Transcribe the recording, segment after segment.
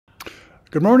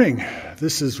Good morning.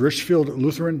 This is Richfield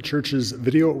Lutheran Church's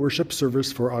video worship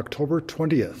service for October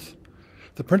 20th.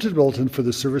 The printed bulletin for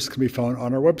the service can be found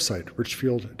on our website,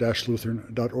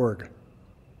 richfield-lutheran.org.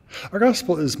 Our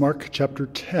gospel is Mark chapter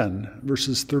 10,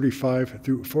 verses 35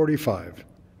 through 45.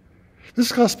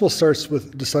 This gospel starts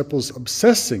with disciples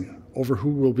obsessing over who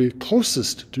will be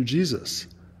closest to Jesus,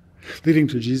 leading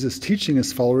to Jesus teaching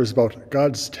his followers about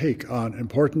God's take on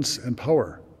importance and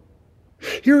power.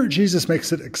 Here, Jesus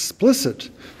makes it explicit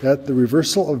that the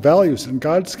reversal of values in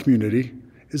God's community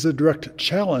is a direct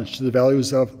challenge to the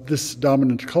values of this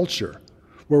dominant culture,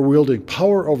 where wielding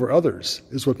power over others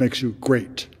is what makes you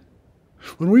great.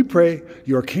 When we pray,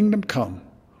 "Your kingdom come,"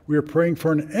 we are praying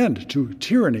for an end to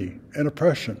tyranny and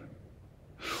oppression.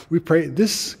 We pray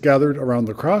this gathered around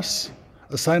the cross,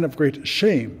 a sign of great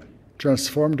shame,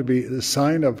 transformed to be a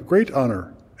sign of great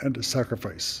honor and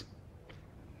sacrifice.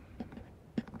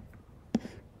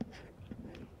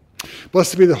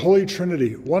 Blessed be the Holy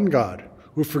Trinity, one God,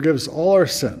 who forgives all our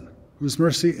sin, whose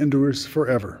mercy endures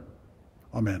forever.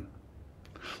 Amen.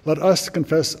 Let us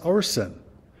confess our sin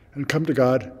and come to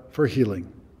God for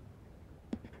healing.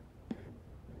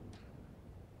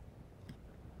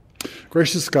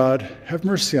 Gracious God, have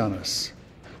mercy on us.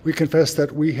 We confess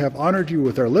that we have honored you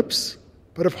with our lips,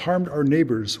 but have harmed our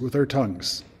neighbors with our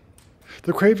tongues.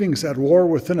 The cravings at war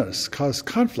within us cause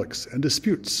conflicts and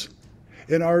disputes.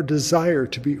 In our desire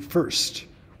to be first,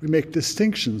 we make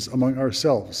distinctions among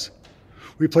ourselves.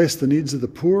 We place the needs of the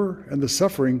poor and the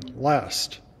suffering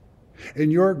last. In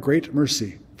your great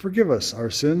mercy, forgive us our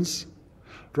sins.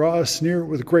 Draw us near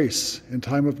with grace in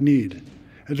time of need,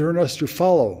 and turn us to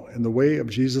follow in the way of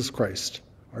Jesus Christ,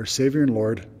 our Savior and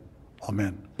Lord.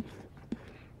 Amen.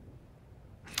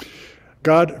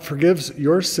 God forgives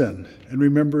your sin and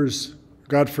remembers,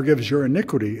 God forgives your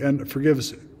iniquity and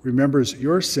remembers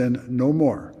your sin no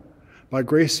more. By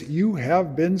grace you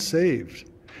have been saved.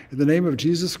 In the name of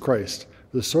Jesus Christ,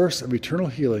 the source of eternal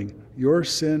healing, your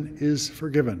sin is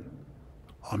forgiven.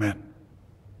 Amen.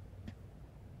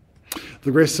 The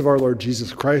grace of our Lord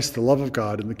Jesus Christ, the love of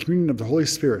God, and the communion of the Holy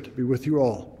Spirit be with you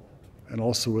all, and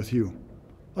also with you.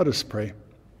 Let us pray.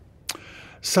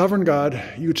 Sovereign God,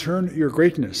 you turn your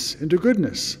greatness into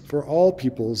goodness for all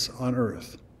peoples on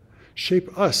earth.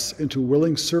 Shape us into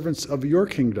willing servants of your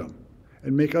kingdom,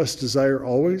 and make us desire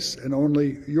always and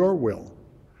only your will.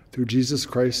 Through Jesus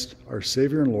Christ, our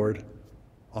Savior and Lord.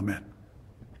 Amen.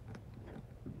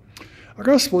 Our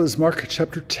gospel is Mark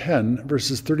chapter 10,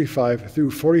 verses 35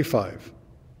 through 45.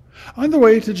 On the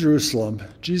way to Jerusalem,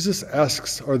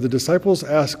 the disciples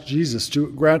ask Jesus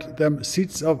to grant them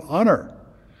seats of honor.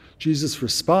 Jesus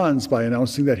responds by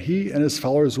announcing that he and his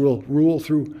followers will rule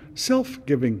through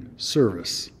self-giving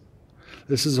service.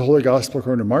 This is the Holy Gospel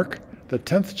according to Mark, the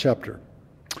 10th chapter.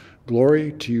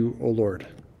 Glory to you, O Lord.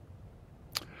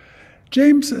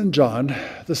 James and John,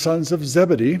 the sons of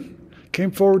Zebedee,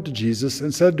 came forward to Jesus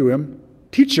and said to him,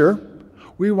 "Teacher,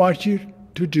 we want you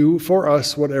to do for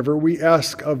us whatever we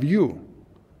ask of you."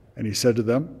 And he said to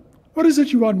them, "What is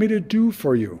it you want me to do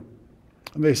for you?"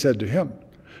 And they said to him,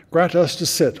 "Grant us to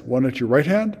sit, one at your right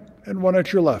hand and one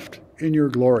at your left, in your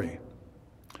glory."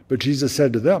 But Jesus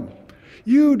said to them,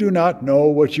 "You do not know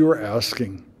what you are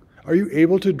asking. Are you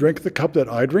able to drink the cup that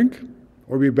I drink,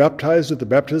 or be baptized with the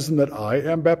baptism that I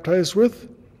am baptized with?"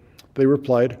 They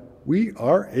replied, "We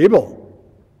are able."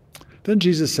 Then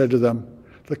Jesus said to them,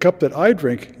 "The cup that I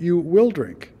drink you will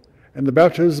drink, and the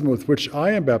baptism with which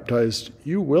I am baptized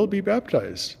you will be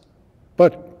baptized.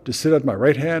 But to sit at my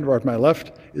right hand or at my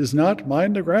left is not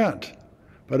mine to grant,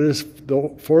 but it is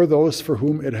for those for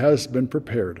whom it has been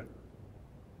prepared."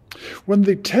 When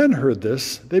the 10 heard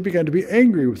this, they began to be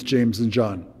angry with James and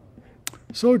John.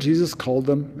 So Jesus called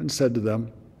them and said to them,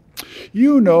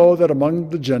 "You know that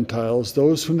among the Gentiles,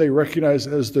 those whom they recognize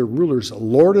as their rulers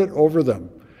lord it over them,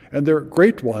 and their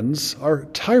great ones are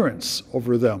tyrants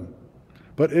over them.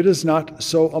 But it is not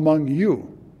so among you.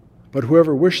 But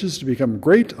whoever wishes to become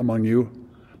great among you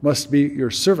must be your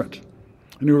servant,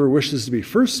 and whoever wishes to be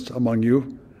first among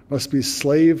you must be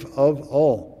slave of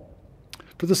all.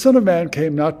 For the Son of Man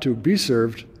came not to be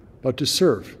served, but to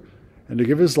serve, and to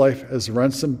give his life as a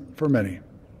ransom for many."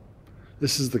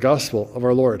 This is the gospel of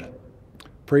our Lord.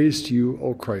 Praise to you,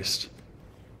 O Christ.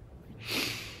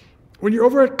 When you're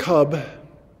over at Cub,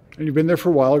 and you've been there for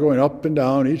a while, going up and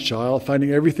down each aisle, finding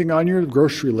everything on your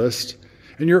grocery list,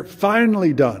 and you're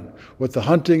finally done with the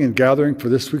hunting and gathering for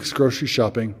this week's grocery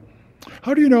shopping,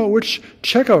 how do you know which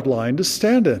checkout line to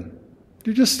stand in? Do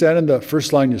you just stand in the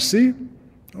first line you see?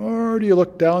 Or do you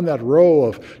look down that row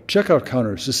of checkout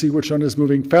counters to see which one is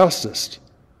moving fastest?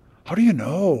 How do you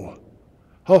know?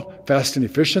 How fast and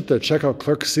efficient the checkout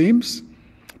clerk seems?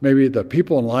 Maybe the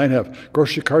people in line have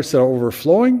grocery carts that are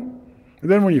overflowing. And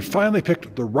then when you finally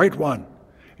picked the right one,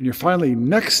 and you're finally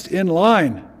next in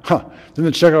line, then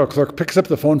the checkout clerk picks up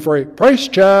the phone for a price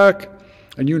check,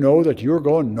 and you know that you're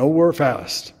going nowhere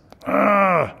fast.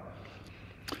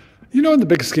 In the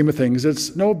big scheme of things,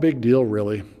 it's no big deal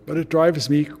really, but it drives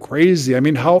me crazy.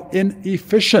 How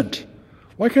inefficient.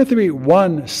 Why can't there be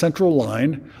one central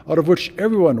line out of which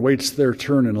everyone waits their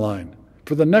turn in line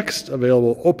for the next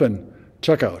available open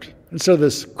checkout instead of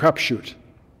this crapshoot?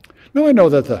 Now, I know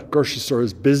that the grocery store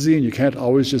is busy and you can't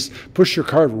always just push your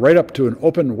cart right up to an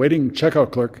open waiting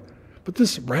checkout clerk, but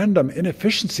this random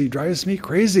inefficiency drives me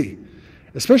crazy,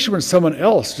 especially when someone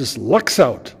else just lucks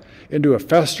out into a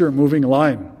faster moving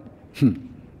line.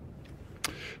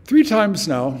 3 times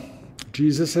now,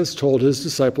 Jesus has told his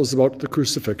disciples about the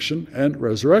crucifixion and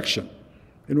resurrection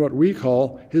in what we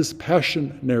call his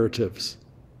passion narratives.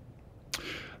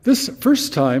 This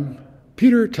first time,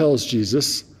 Peter tells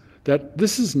Jesus that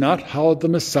this is not how the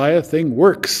Messiah thing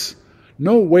works.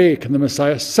 No way can the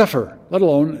Messiah suffer, let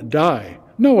alone die.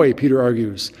 No way, Peter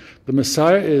argues. The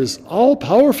Messiah is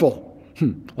all-powerful,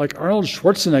 like Arnold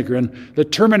Schwarzenegger in The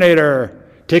Terminator,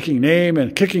 taking name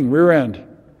and kicking rear end.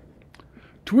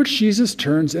 To which Jesus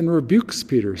turns and rebukes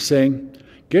Peter, saying,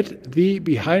 "Get thee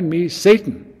behind me,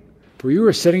 Satan, for you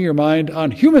are setting your mind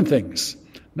on human things,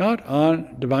 not on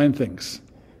divine things."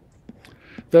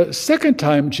 The second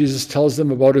time Jesus tells them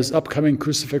about his upcoming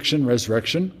crucifixion and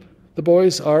resurrection, the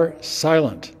boys are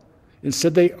silent.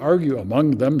 Instead, they argue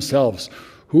among themselves,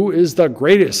 who is the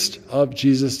greatest of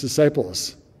Jesus'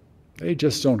 disciples? They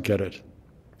just don't get it.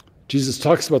 Jesus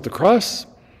talks about the cross,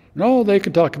 and all they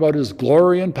can talk about is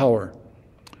glory and power.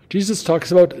 Jesus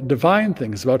talks about divine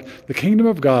things, about the kingdom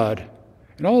of God,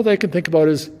 and all they can think about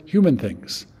is human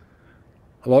things,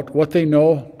 about what they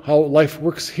know, how life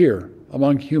works here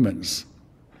among humans.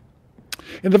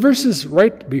 In the verses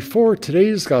right before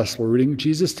today's gospel reading,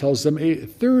 Jesus tells them a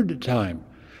third time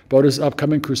about his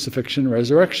upcoming crucifixion and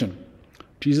resurrection.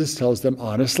 Jesus tells them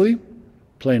honestly,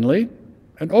 plainly,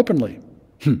 and openly.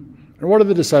 And what do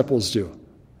the disciples do?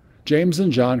 James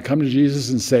and John come to Jesus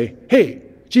and say, "Hey,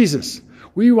 Jesus,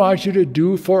 we want you to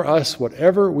do for us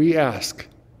whatever we ask."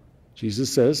 Jesus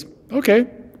says, "Okay,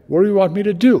 what do you want me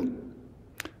to do?"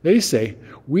 They say,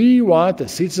 "We want the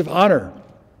seats of honor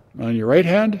on your right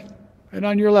hand and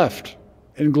on your left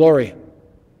in glory."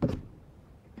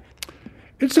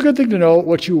 It's a good thing to know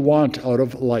what you want out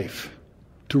of life,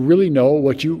 to really know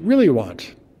what you really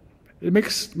want. It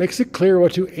makes it clear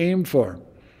what to aim for.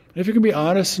 And if you can be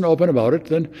honest and open about it,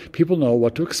 then people know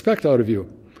what to expect out of you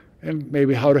and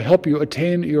maybe how to help you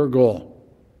attain your goal.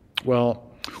 Well,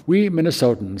 we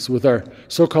Minnesotans, with our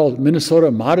so-called Minnesota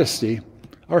modesty,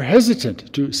 are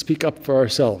hesitant to speak up for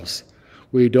ourselves.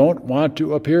 We don't want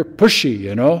to appear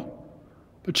pushy,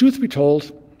 But truth be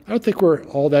told, I don't think we're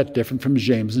all that different from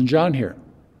James and John here.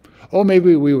 Oh,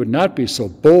 maybe we would not be so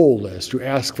bold as to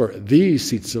ask for these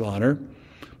seats of honor,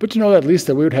 but to know at least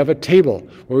that we would have a table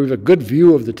where we have a good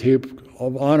view of the table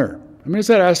of honor. Is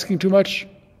that asking too much?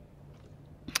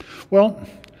 Well,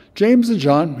 James and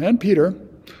John and Peter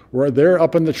were there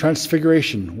up in the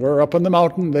Transfiguration, where up on the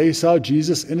mountain they saw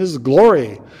Jesus in his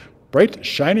glory, bright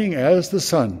shining as the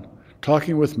sun,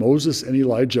 talking with Moses and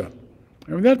Elijah.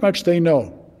 That much they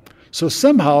know. So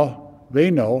somehow they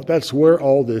know that's where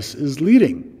all this is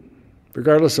leading.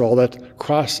 Regardless of all that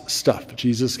cross stuff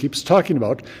Jesus keeps talking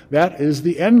about, that is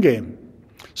the end game.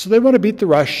 So they want to beat the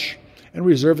rush and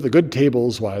reserve the good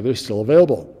tables while they're still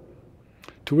available.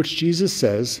 To which Jesus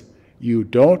says, "You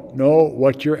don't know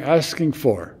what you're asking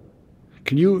for.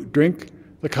 Can you drink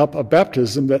the cup of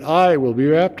baptism that I will be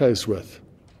baptized with?"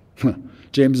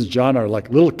 James and John are like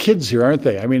little kids here, aren't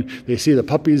they? They see the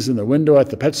puppies in the window at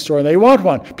the pet store and they want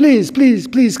one. "Please, please,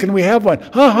 please, can we have one?"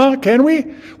 Can we?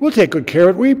 We'll take good care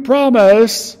of it, we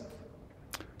promise.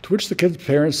 To which the kids'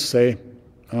 parents say,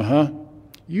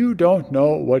 You don't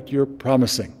know what you're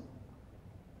promising.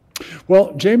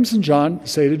 Well, James and John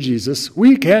say to Jesus,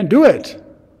 "We can do it."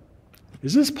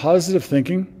 Is this positive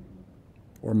thinking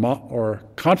or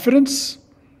confidence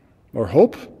or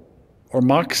hope or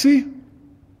moxie?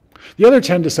 The other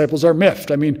 10 disciples are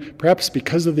miffed. Perhaps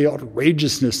because of the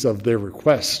outrageousness of their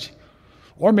request.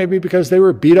 Or maybe because they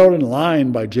were beat out in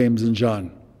line by James and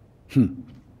John.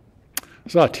 I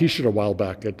saw a t-shirt a while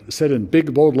back. It said in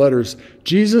big, bold letters,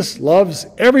 "Jesus loves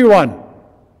everyone."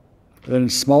 And then in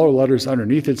smaller letters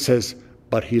underneath it says,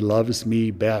 "But he loves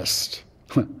me best."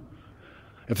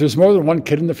 If there's more than one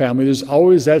kid in the family, there's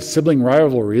always that sibling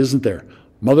rivalry, isn't there?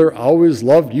 Mother always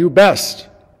loved you best.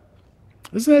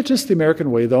 Isn't that just the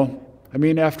American way, though?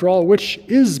 After all, which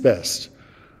is best?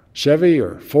 Chevy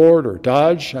or Ford or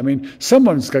Dodge. I mean,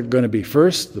 someone's going to be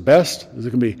first, the best. Is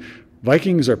it going to be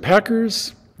Vikings or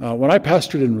Packers? When I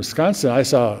pastored in Wisconsin, I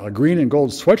saw a green and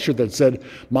gold sweatshirt that said,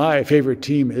 "My favorite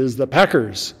team is the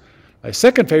Packers. My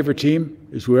second favorite team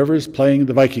is whoever is playing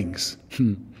the Vikings."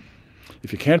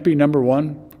 If you can't be number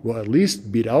one, well, at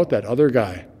least beat out that other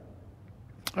guy.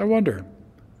 I wonder,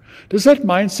 does that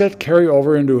mindset carry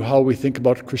over into how we think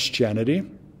about Christianity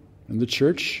and the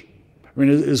church? I mean,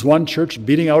 is one church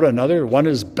beating out another? One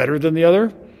is better than the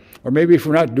other? Or maybe if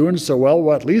we're not doing so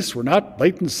well, at least we're not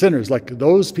blatant sinners like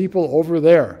those people over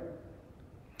there.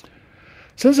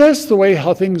 Since that's the way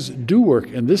how things do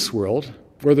work in this world,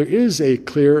 where there is a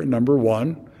clear number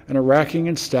one and a racking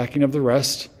and stacking of the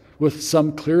rest with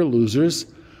some clear losers,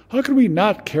 how can we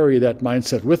not carry that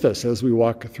mindset with us as we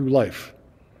walk through life?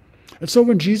 And so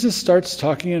when Jesus starts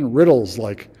talking in riddles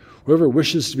like, "Whoever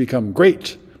wishes to become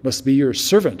great must be your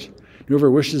servant, and whoever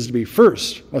wishes to be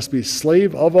first must be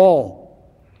slave of all,"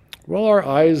 well, our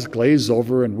eyes glaze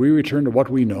over and we return to what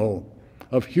we know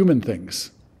of human things.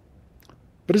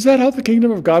 But is that how the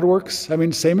kingdom of God works? I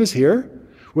mean, same as here,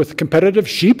 with competitive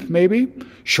sheep, maybe,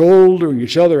 shouldering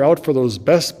each other out for those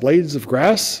best blades of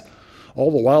grass,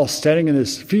 all the while standing in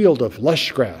this field of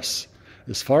lush grass,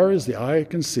 as far as the eye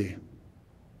can see.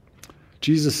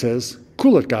 Jesus says,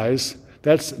 "Cool it, guys.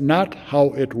 That's not how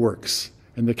it works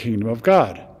in the kingdom of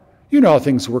God. You know how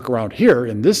things work around here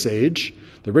in this age.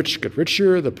 The rich get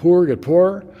richer, the poor get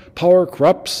poorer. Power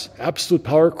corrupts, absolute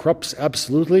power corrupts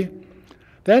absolutely.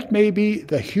 That may be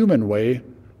the human way,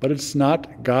 but it's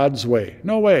not God's way.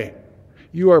 No way.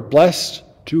 You are blessed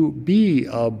to be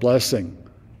a blessing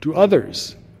to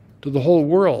others, to the whole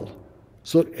world,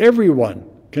 so that everyone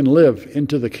can live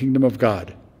into the kingdom of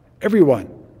God. Everyone."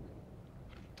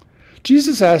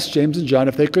 Jesus asked James and John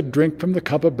if they could drink from the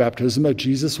cup of baptism that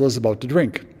Jesus was about to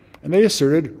drink, and they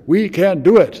asserted, "We can't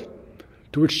do it."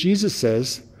 To which Jesus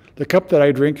says, "The cup that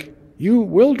I drink, you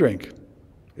will drink.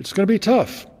 It's going to be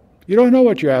tough. You don't know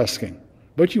what you're asking,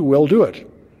 but you will do it.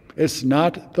 It's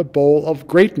not the bowl of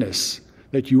greatness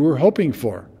that you were hoping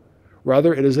for.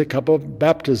 Rather, it is a cup of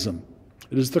baptism.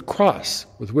 It is the cross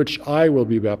with which I will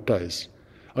be baptized,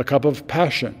 a cup of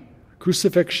passion,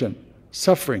 crucifixion,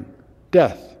 suffering,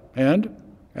 death, and,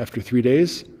 after 3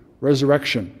 days,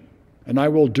 resurrection. And I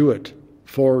will do it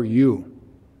for you."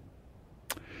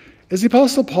 As the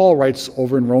Apostle Paul writes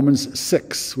over in Romans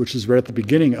 6, which is right at the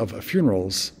beginning of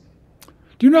funerals,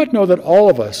 "Do you not know that all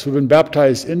of us who have been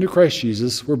baptized into Christ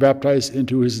Jesus were baptized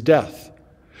into his death?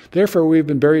 Therefore we have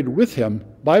been buried with him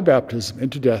by baptism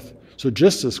into death, so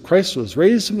just as Christ was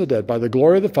raised from the dead by the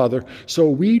glory of the Father, so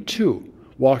we too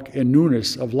walk in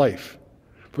newness of life.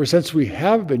 For since we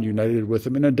have been united with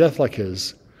him in a death like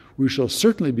his, we shall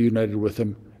certainly be united with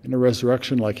him in a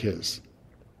resurrection like his."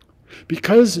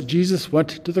 Because Jesus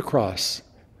went to the cross,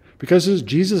 because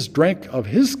Jesus drank of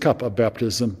his cup of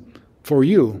baptism for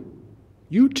you,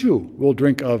 you too will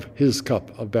drink of his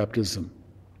cup of baptism.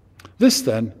 This,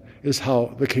 then, is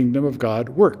how the kingdom of God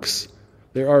works.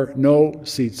 There are no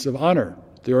seats of honor.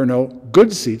 There are no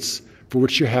good seats for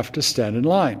which you have to stand in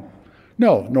line.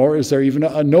 No, nor is there even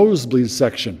a nosebleed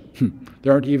section.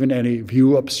 There aren't even any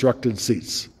view-obstructed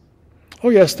seats. Oh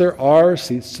yes, there are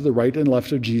seats to the right and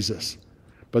left of Jesus,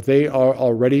 but they are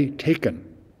already taken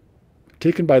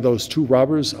by those two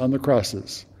robbers on the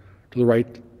crosses, to the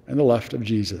right and the left of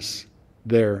Jesus,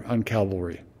 there on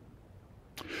Calvary.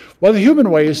 While the human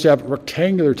way is to have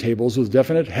rectangular tables with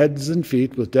definite heads and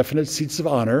feet, with definite seats of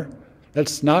honor,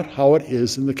 that's not how it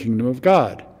is in the kingdom of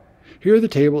God. Here the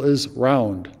table is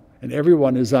round, and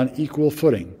everyone is on equal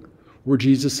footing, where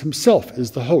Jesus himself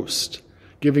is the host,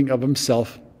 giving of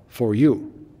himself for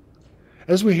you.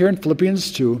 As we hear in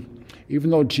Philippians 2,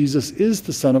 even though Jesus is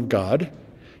the Son of God,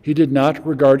 he did not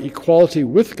regard equality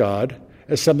with God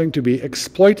as something to be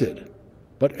exploited,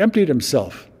 but emptied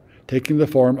himself, taking the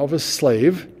form of a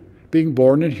slave, being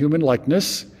born in human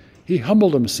likeness. He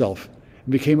humbled himself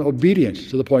and became obedient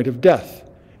to the point of death,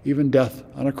 even death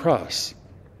on a cross.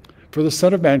 For the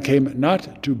Son of Man came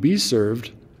not to be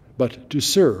served, but to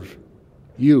serve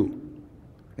you.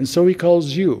 And so he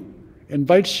calls you,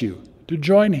 invites you to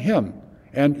join him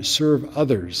and serve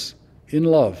others in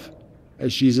love,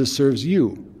 as Jesus serves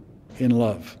you in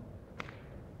love.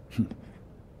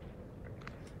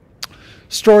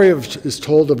 Story is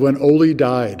told of when Oli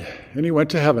died, and he went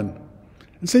to heaven,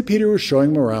 and St. Peter was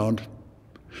showing him around.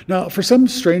 Now, for some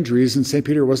strange reason, St.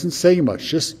 Peter wasn't saying much,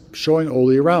 just showing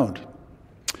Oli around.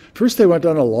 First, they went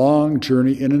on a long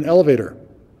journey in an elevator.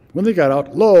 When they got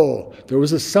out, lo, there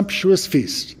was a sumptuous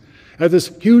feast. At this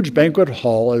huge banquet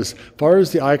hall, as far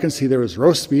as the eye can see, there was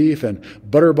roast beef and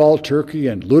butterball turkey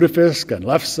and lutefisk and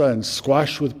lefse and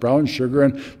squash with brown sugar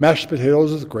and mashed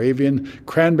potatoes with gravy and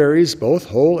cranberries, both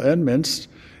whole and minced.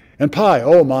 And pie,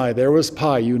 oh my, there was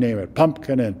pie, you name it,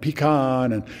 pumpkin and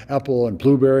pecan and apple and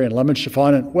blueberry and lemon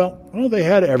chiffon. And, well, they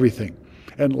had everything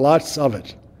and lots of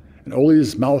it. And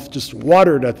Ole's mouth just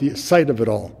watered at the sight of it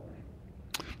all.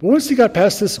 But once he got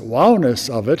past this wowness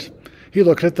of it, he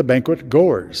looked at the banquet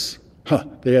goers.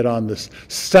 They had on this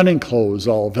stunning clothes,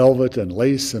 all velvet and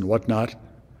lace and whatnot.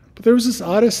 But there was this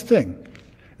oddest thing.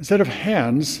 Instead of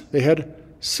hands, they had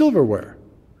silverware.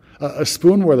 A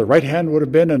spoon where the right hand would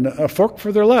have been and a fork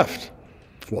for their left.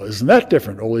 Well, isn't that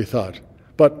different, Ole thought.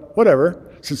 But whatever,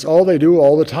 since all they do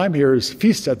all the time here is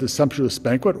feast at this sumptuous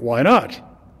banquet, why not?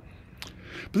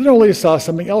 But then Ole saw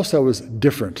something else that was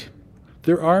different.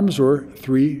 Their arms were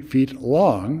 3 feet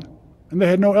long, and they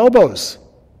had no elbows.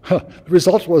 The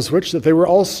result was that they were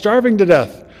all starving to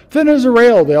death. Thin as a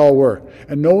rail they all were,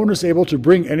 and no one was able to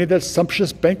bring any of that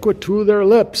sumptuous banquet to their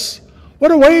lips.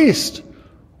 What a waste!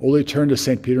 Ole turned to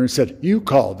St. Peter and said, "You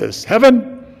call this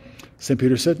heaven?" St.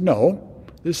 Peter said, "No,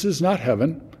 this is not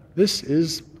heaven. This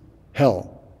is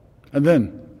hell." And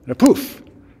then, in a poof,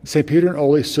 St. Peter and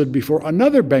Ole stood before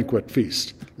another banquet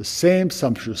feast. The same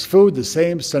sumptuous food, the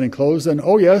same stunning clothes, and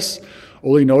oh yes,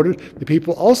 Ole noted, the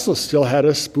people also still had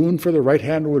a spoon for their right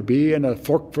hand would be and a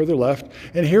fork for their left.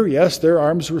 And here, yes, their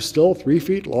arms were still 3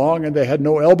 feet long and they had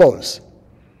no elbows.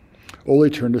 Ole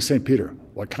turned to St. Peter.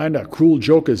 "What kind of cruel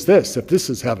joke is this, if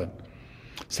this is heaven?"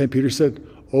 St. Peter said,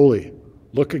 "Ole,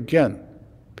 look again.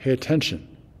 Pay attention."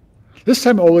 This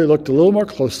time Ole looked a little more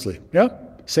closely. Yeah,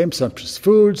 same sumptuous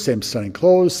food, same stunning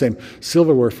clothes, same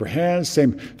silverware for hands,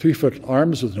 same 3-foot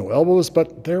arms with no elbows,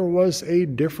 but there was a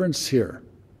difference here.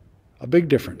 A big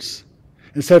difference.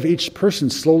 Instead of each person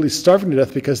slowly starving to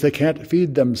death because they can't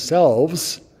feed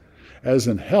themselves, as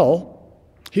in hell,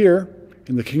 here,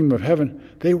 in the kingdom of heaven,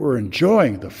 they were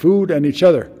enjoying the food and each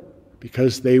other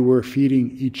because they were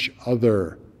feeding each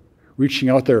other, reaching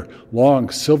out their long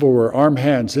silverware arm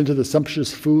hands into the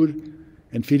sumptuous food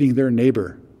and feeding their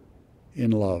neighbor in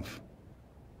love.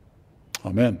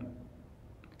 Amen.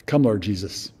 Come, Lord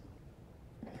Jesus.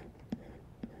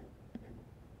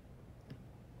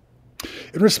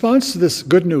 In response to this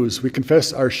good news, we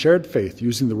confess our shared faith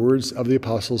using the words of the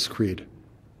Apostles' Creed.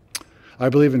 I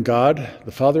believe in God,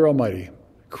 the Father Almighty,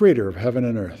 creator of heaven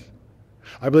and earth.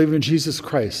 I believe in Jesus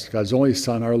Christ, God's only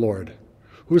Son, our Lord,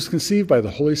 who was conceived by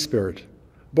the Holy Spirit,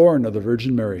 born of the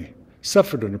Virgin Mary,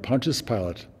 suffered under Pontius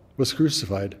Pilate, was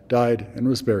crucified, died, and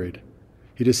was buried.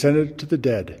 He descended to the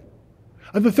dead.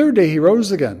 On the third day he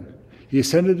rose again. He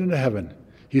ascended into heaven.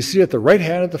 He is seated at the right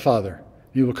hand of the Father.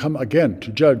 He will come again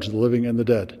to judge the living and the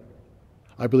dead.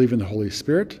 I believe in the Holy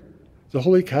Spirit, the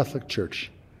Holy Catholic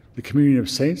Church, the communion of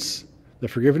saints, the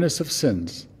forgiveness of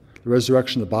sins, the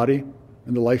resurrection of the body,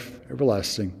 and the life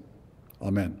everlasting.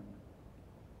 Amen.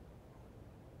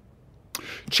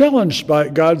 Challenged by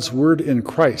God's word in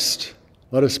Christ,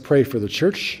 let us pray for the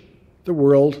church, the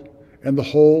world, and the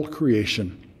whole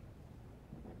creation.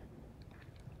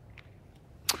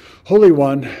 Holy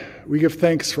One, we give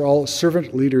thanks for all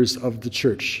servant leaders of the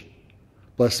church.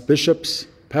 Bless bishops,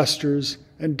 pastors,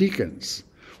 and deacons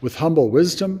with humble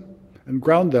wisdom and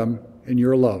ground them in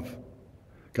your love.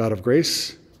 God of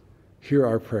grace, hear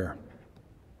our prayer.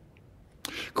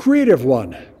 Creative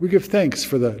One, we give thanks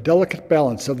for the delicate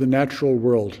balance of the natural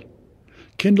world.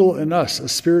 Kindle in us a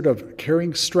spirit of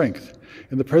caring strength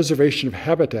in the preservation of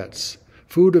habitats,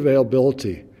 food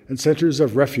availability, and centers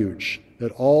of refuge,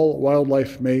 that all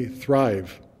wildlife may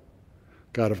thrive.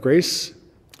 God of grace,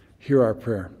 hear our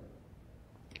prayer.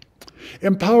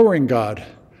 Empowering God,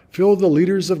 fill the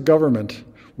leaders of government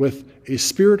with a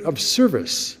spirit of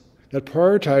service that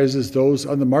prioritizes those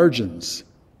on the margins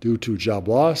due to job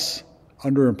loss,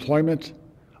 underemployment,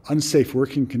 unsafe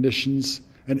working conditions,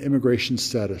 and immigration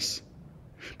status.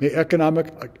 May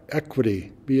economic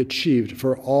equity be achieved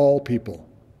for all people.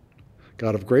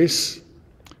 God of grace,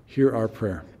 hear our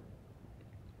prayer.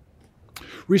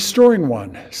 Restoring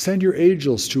One, send your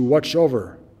angels to watch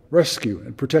over, rescue,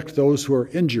 and protect those who are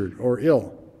injured or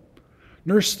ill.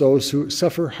 Nurse those who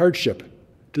suffer hardship,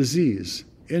 disease,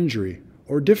 injury,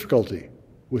 or difficulty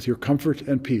with your comfort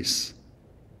and peace,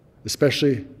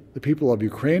 especially the people of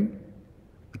Ukraine,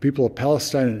 the people of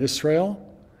Palestine and Israel,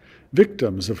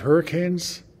 victims of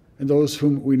hurricanes, and those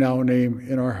whom we now name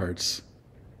in our hearts.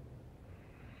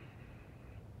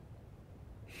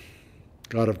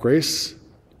 God of grace,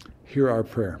 hear our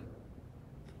prayer.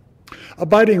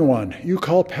 Abiding One, you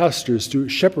call pastors to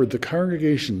shepherd the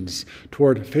congregations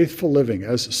toward faithful living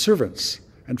as servants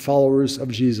and followers of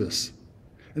Jesus.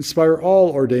 inspire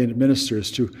all ordained ministers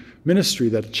to ministry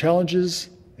that challenges,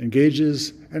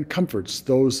 engages, and comforts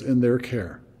those in their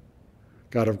care.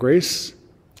 God of grace,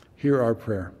 hear our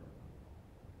prayer.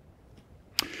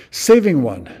 Saving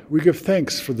One, we give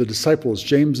thanks for the disciples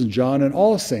James and John and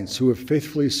all saints who have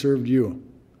faithfully served you.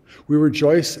 We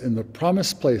rejoice in the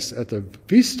promised place at the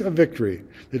feast of victory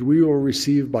that we will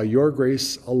receive by your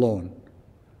grace alone.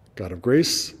 God of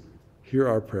grace, hear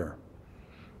our prayer.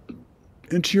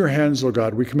 Into your hands, O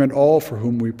God, we commend all for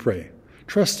whom we pray,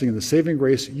 trusting in the saving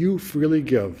grace you freely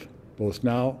give, both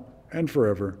now and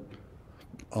forever.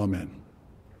 Amen.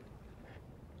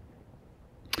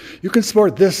 You can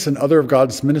support this and other of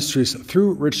God's ministries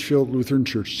through Richfield Lutheran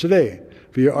Church today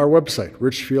via our website,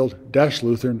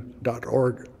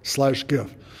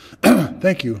 richfield-lutheran.org/give.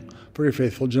 Thank you for your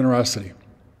faithful generosity.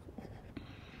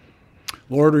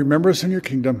 Lord, remember us in your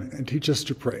kingdom and teach us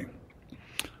to pray.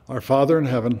 Our Father in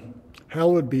heaven,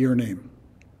 hallowed be your name.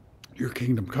 Your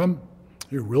kingdom come,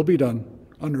 your will be done,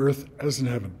 on earth as in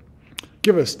heaven.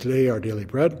 Give us today our daily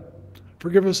bread.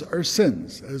 Forgive us our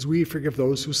sins, as we forgive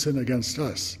those who sin against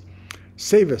us.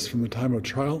 Save us from the time of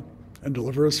trial, and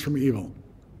deliver us from evil.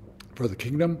 For the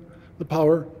kingdom, the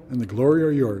power, and the glory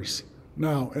are yours,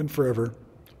 now and forever.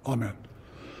 Amen.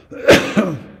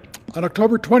 On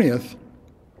October 20th,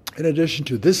 in addition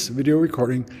to this video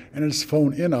recording and its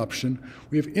phone-in option,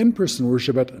 we have in-person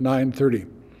worship at 9:30.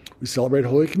 We celebrate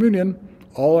Holy Communion.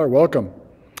 All are welcome.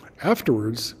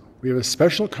 Afterwards, we have a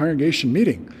special congregation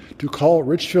meeting to call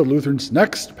Richfield Lutheran's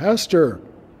next pastor.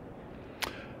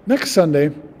 Next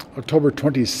Sunday, October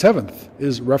 27th,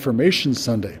 is Reformation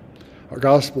Sunday. Our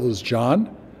gospel is John,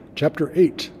 chapter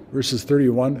 8, verses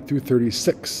 31 through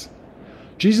 36.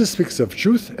 Jesus speaks of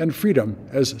truth and freedom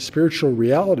as spiritual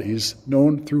realities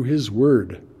known through his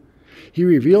word. He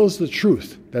reveals the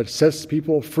truth that sets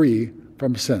people free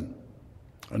from sin.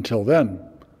 Until then,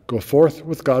 go forth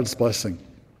with God's blessing.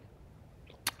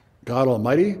 God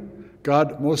Almighty,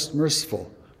 God most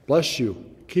merciful, bless you,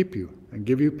 keep you, and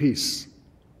give you peace.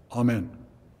 Amen.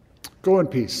 Go in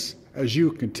peace as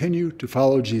you continue to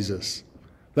follow Jesus.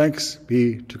 Thanks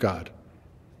be to God.